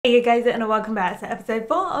Hey you guys, and welcome back to episode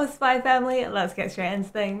 4 of Spy Family. Let's get straight into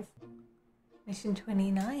things. Mission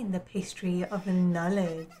 29, the pastry of the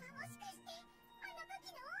knowledge.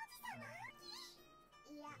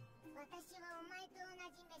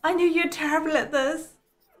 I knew you're terrible at this.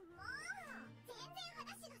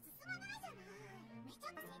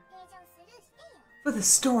 For the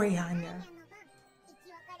story, Anya.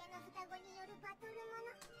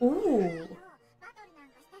 Ooh.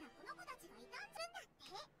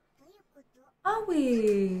 Are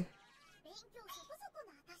we?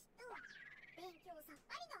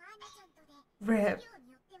 Rip.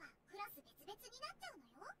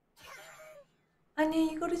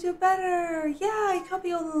 Anya, you gotta do better. Yeah, you can't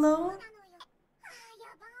be all alone.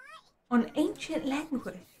 On ancient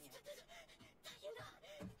language.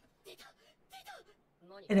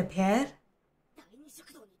 It appeared.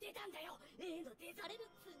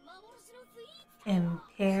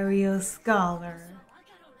 Imperial Scholar.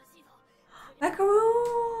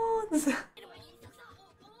 Macaroons!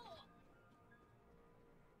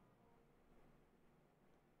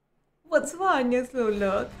 What's Anya's little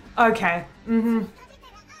look? Okay.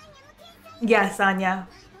 Yes, Anya.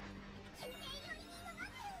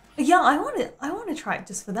 Yeah, I want to try it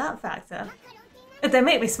just for that factor. If they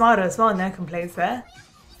make me smarter as well, no complaints there.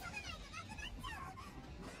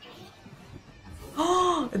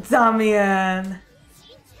 Oh, Damian.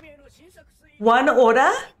 One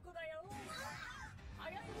order?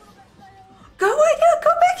 Go Ayhan,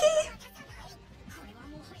 go Becky!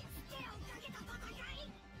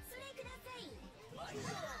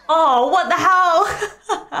 Oh, what the hell?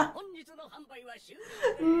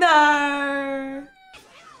 No.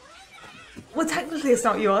 Well, technically it's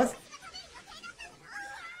not yours.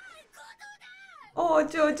 Oh,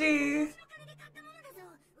 Georgie.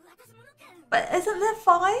 But isn't there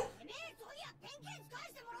 5?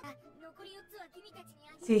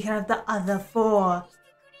 So you can have the other 4.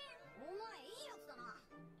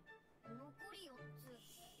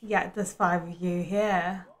 Yeah, there's 5 of you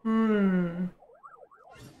here.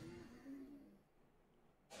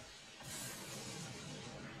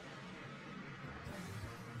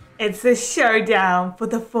 It's a showdown for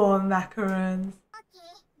the 4 macaroons.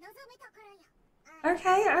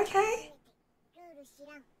 Okay.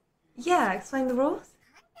 Yeah, explain the rules.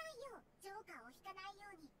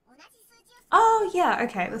 Oh, yeah,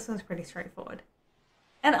 okay, this one's pretty straightforward.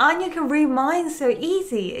 And Anya can read minds so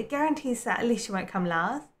easy. It guarantees that at least she won't come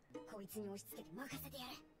last.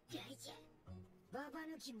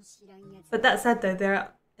 But that said though,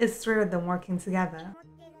 there is 3 of them working together.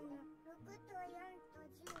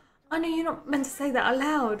 Oh no, you're not meant to say that out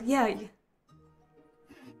loud. Yeah.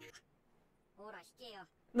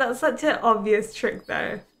 That's such an obvious trick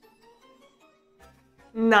though.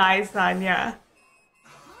 Nice, Anya.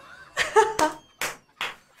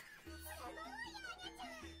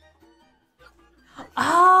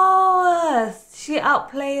 Oh, she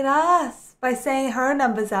outplayed us by saying her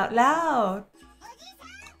numbers out loud.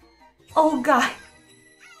 Oh, God.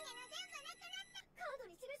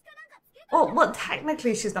 Oh, well,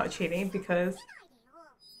 technically she's not cheating because...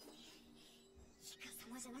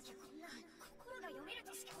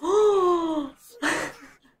 Oh!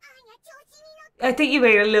 I think you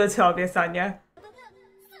made it a little too obvious, Anya.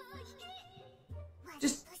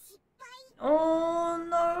 Just... Oh,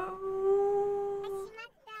 no.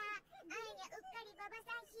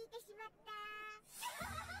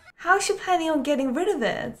 How is she planning on getting rid of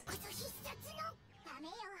it?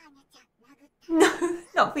 No,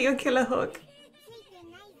 not for your killer hook.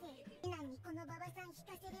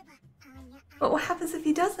 But what happens if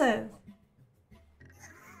he doesn't?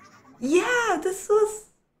 Yeah, this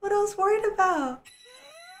was what I was worried about.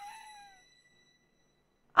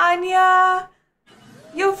 Anya,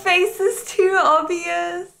 your face is too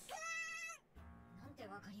obvious.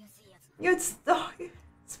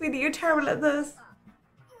 Sweetie, you're terrible at this.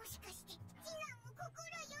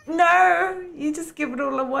 No, you just give it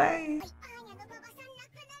all away.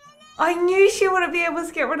 I knew she wouldn't be able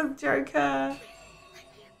to get rid of the Joker.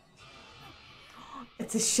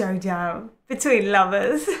 It's a showdown between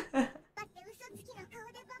lovers.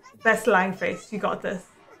 Best lying face, you got this.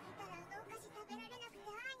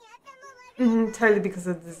 Totally because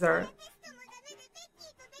of dessert.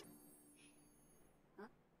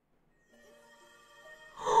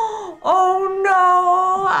 Oh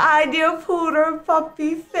no! Anya pulled her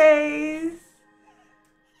puppy face.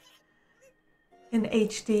 In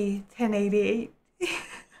HD 1088.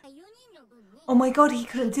 Oh my god, he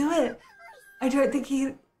couldn't do it. I don't think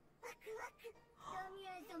he...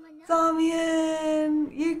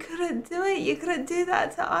 Damian, you couldn't do it. You couldn't do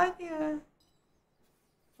that to Anya.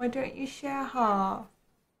 Why don't you share half?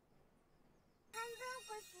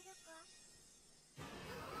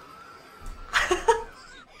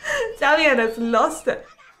 Damian has lost it.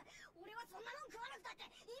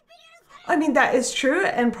 I mean, that is true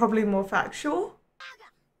and probably more factual.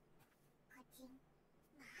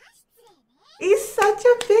 He's such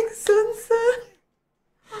a big sunsun.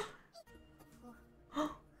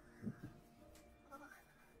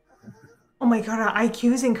 Oh my god, our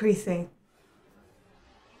IQ's increasing.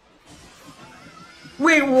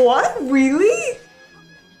 Wait, what? Really?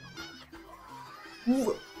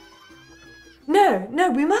 No,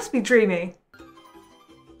 we must be dreaming.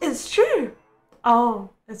 It's true. Oh,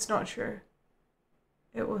 it's not true.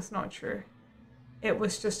 It was not true. It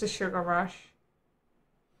was just a sugar rush.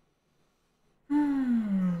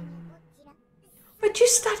 But you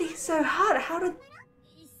study so hard. How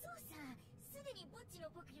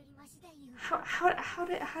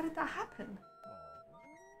did that happen?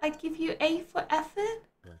 I give you A for effort.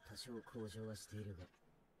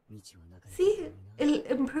 See, it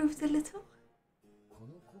improves a little.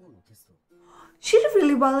 She did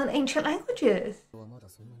really well in ancient languages.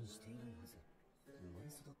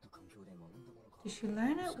 Did she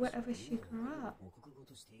learn it wherever she grew up?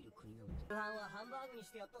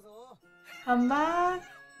 Hamburg?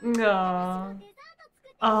 No.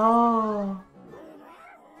 Oh.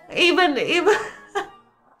 Even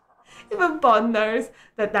Bond knows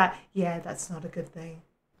that yeah, that's not a good thing.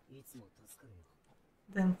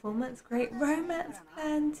 The informant's great romance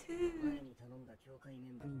plan too.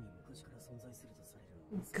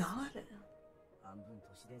 Got it.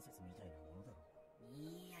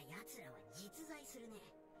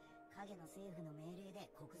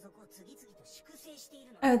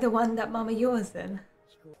 Oh, the one that Mama yours in.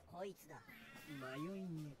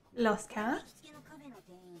 Lost cat?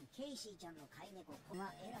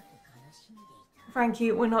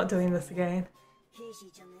 Frankie, we're not doing this again.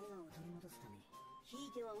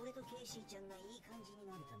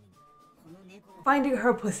 Finding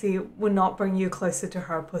her pussy will not bring you closer to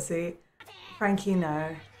her pussy. Frankie,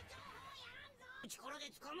 no.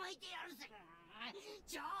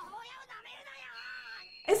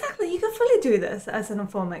 Exactly, you could fully do this as an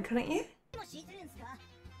informant, couldn't you?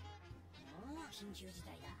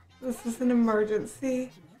 This is an emergency.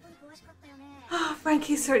 Oh,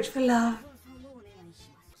 Frankie, search for love.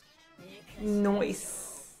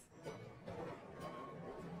 Nice.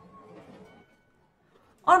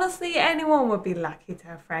 Honestly, anyone would be lucky to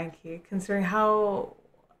have Frankie, considering how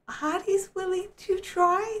hard he's willing to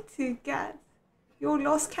try to get your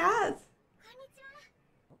lost cat.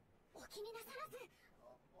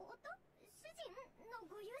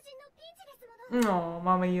 Oh,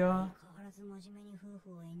 Mama, you're...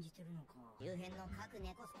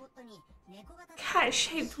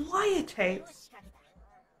 Cat-shaped wire tape.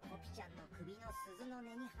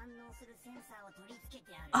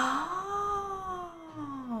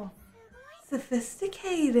 Oh,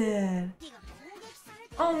 sophisticated.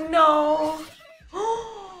 Oh no.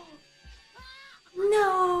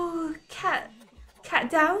 No, cat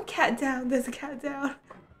down, there's a cat down.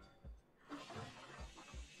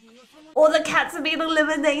 All the cats are being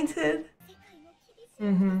eliminated.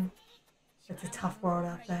 It's a tough world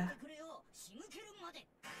out there.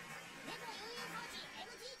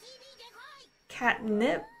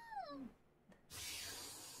 Catnip.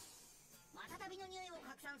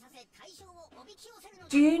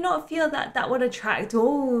 Do you not feel that that would attract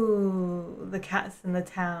all the cats in the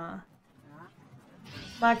town?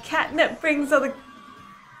 My catnip brings all the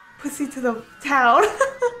pussy to the town.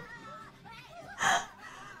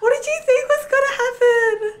 What did you think was gonna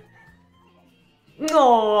happen?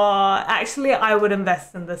 Oh, actually, I would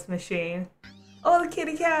invest in this machine. Oh, the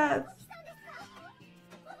kitty cats.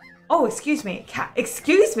 Oh, excuse me, cat.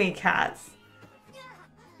 Excuse me, cats.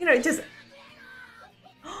 You know, just...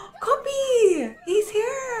 Copy! He's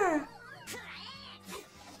here!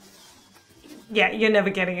 Yeah, you're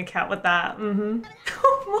never getting a cat with that.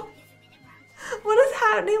 What is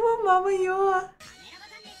happening with Mama Yor?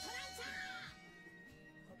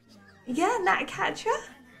 Yeah, Nat Catcher?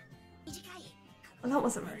 Well, that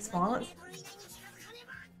wasn't my response.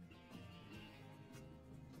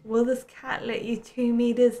 Will this cat let you 2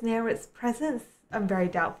 meters near its presence? I'm very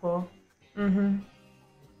doubtful.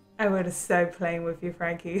 I would so playing with you,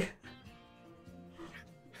 Frankie.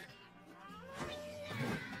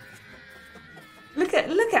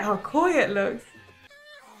 Look at how coy it looks.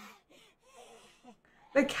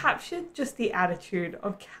 They captured just the attitude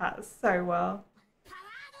of cats so well.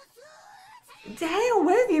 Damn,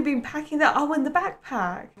 where have you been packing that? Oh, in the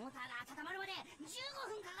backpack.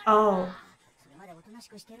 Oh.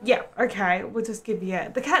 Yeah, okay, we'll just give you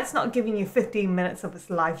it. The cat's not giving you 15 minutes of its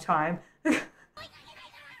lifetime. Oh,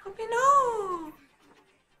 no.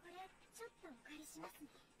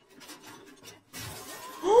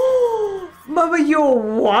 Mama, you're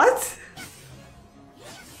what?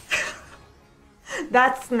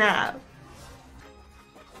 That snap.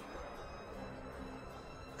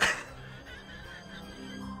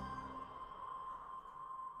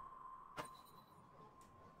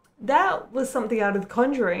 That was something out of The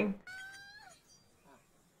Conjuring.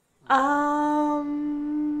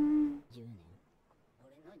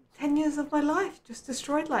 10 years of my life just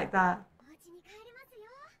destroyed like that.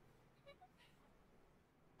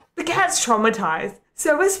 The cat's traumatized.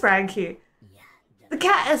 So is Frankie. The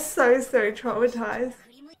cat is so traumatized.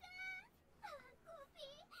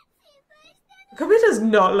 Kobe does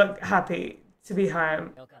not look happy to be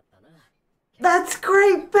home. That's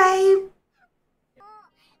great, babe.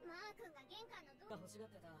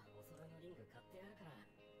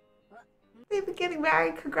 Baby getting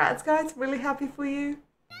married. Congrats, guys. Really happy for you.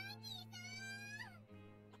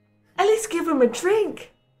 At least give him a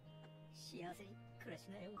drink.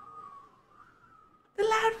 The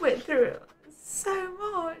lad went through so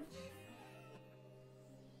much.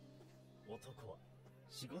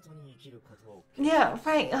 Yeah,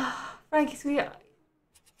 Frankie, sweetie.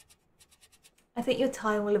 I think your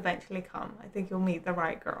time will eventually come. I think you'll meet the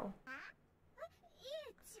right girl.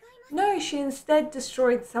 No, she instead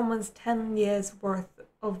destroyed someone's 10 years worth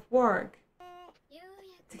of work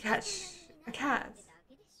to catch a cat.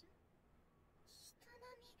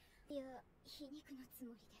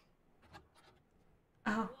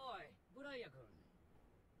 Oh.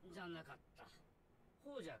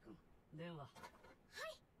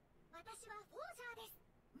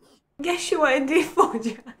 Yes, you are indeed,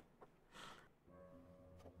 Forger.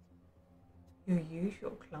 Your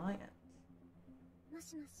usual client.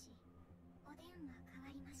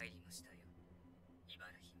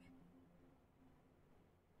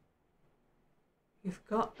 You've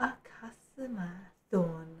got a customer,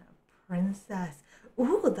 Thorn Princess.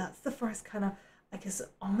 Ooh, that's the first kind of, I guess,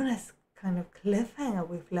 ominous kind of cliffhanger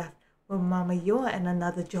we've left with Mama Yor and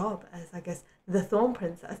another job as, I guess, the Thorn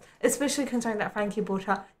Princess. Especially considering that Frankie brought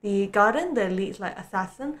out the Garden, the elite, like,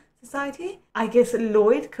 assassin society. I guess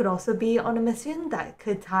Lloyd could also be on a mission that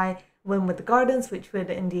could tie in with the Gardens, which would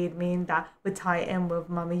indeed mean that would tie in with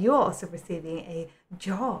Mama Yor also receiving a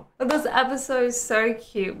job. But this episode is so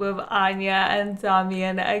cute with Anya and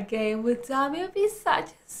Damian again, with Damian being such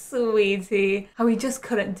a sweetie. How he just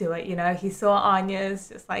couldn't do it, you know. He saw Anya's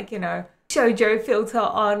just like, you know, shoujo filter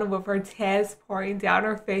on with her tears pouring down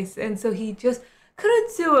her face, and so he just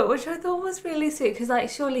couldn't do it, which I thought was really sweet because, like,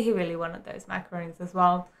 surely he really wanted those macaroons as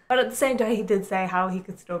well. But at the same time, he did say how he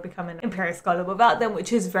could still become an Imperial Scholar without them,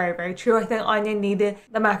 which is very true. I think Anya needed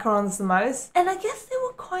the macarons the most. And I guess they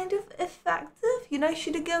were kind of effective. You know,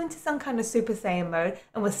 she did go into some kind of Super Saiyan mode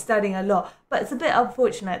and was studying a lot. But it's a bit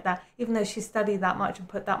unfortunate that even though she studied that much and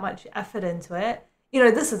put that much effort into it, you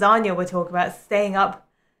know, this is Anya we're talking about, staying up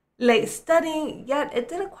late studying, yet it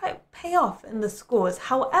didn't quite pay off in the scores.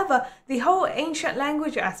 However, the whole ancient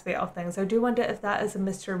language aspect of things, I do wonder if that is a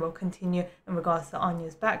mystery will continue in regards to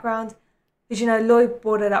Anya's background. Because, you know, Lloyd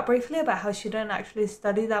brought it up briefly about how she didn't actually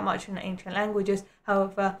study that much in ancient languages.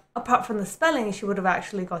 However, apart from the spelling, she would have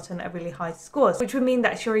actually gotten a really high score, which would mean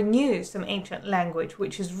that she already knew some ancient language,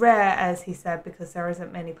 which is rare, as he said, because there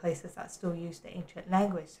isn't many places that still use the ancient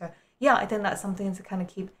language. So yeah, I think that's something to kind of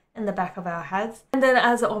keep in the back of our heads. And then,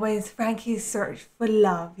 as always, Frankie's search for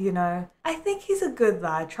love, you know. I think he's a good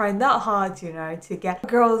lad, trying that hard, you know, to get a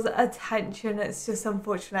girl's attention. It's just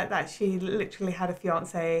unfortunate that she literally had a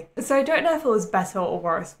fiance. So I don't know if it was better or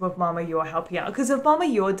worse with Mama Yor helping out, because if Mama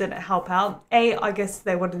Yor didn't help out, A, I guess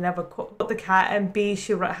they would have never caught the cat, and B,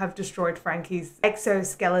 she would have destroyed Frankie's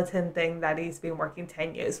exoskeleton thing that he's been working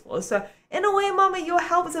 10 years for. So in a way, Mama Yor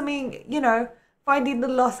helps. I mean, you know, finding the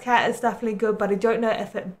lost cat is definitely good, but I don't know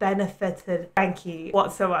if it benefited Frankie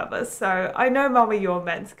whatsoever. So I know Mama Yor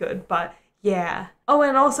meant good, but yeah. Oh,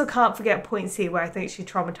 and also can't forget Point C, where I think she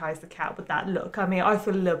traumatized the cat with that look. I mean, I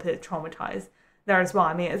feel a little bit traumatized there as well.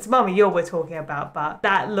 I mean, it's Mama Yor we're talking about, but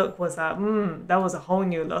that look was that was a whole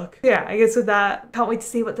new look. Yeah, I guess with that, can't wait to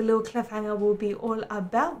see what the little cliffhanger will be all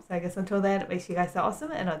about. So I guess until then, make sure you guys are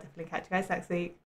awesome, and I'll definitely catch you guys next week.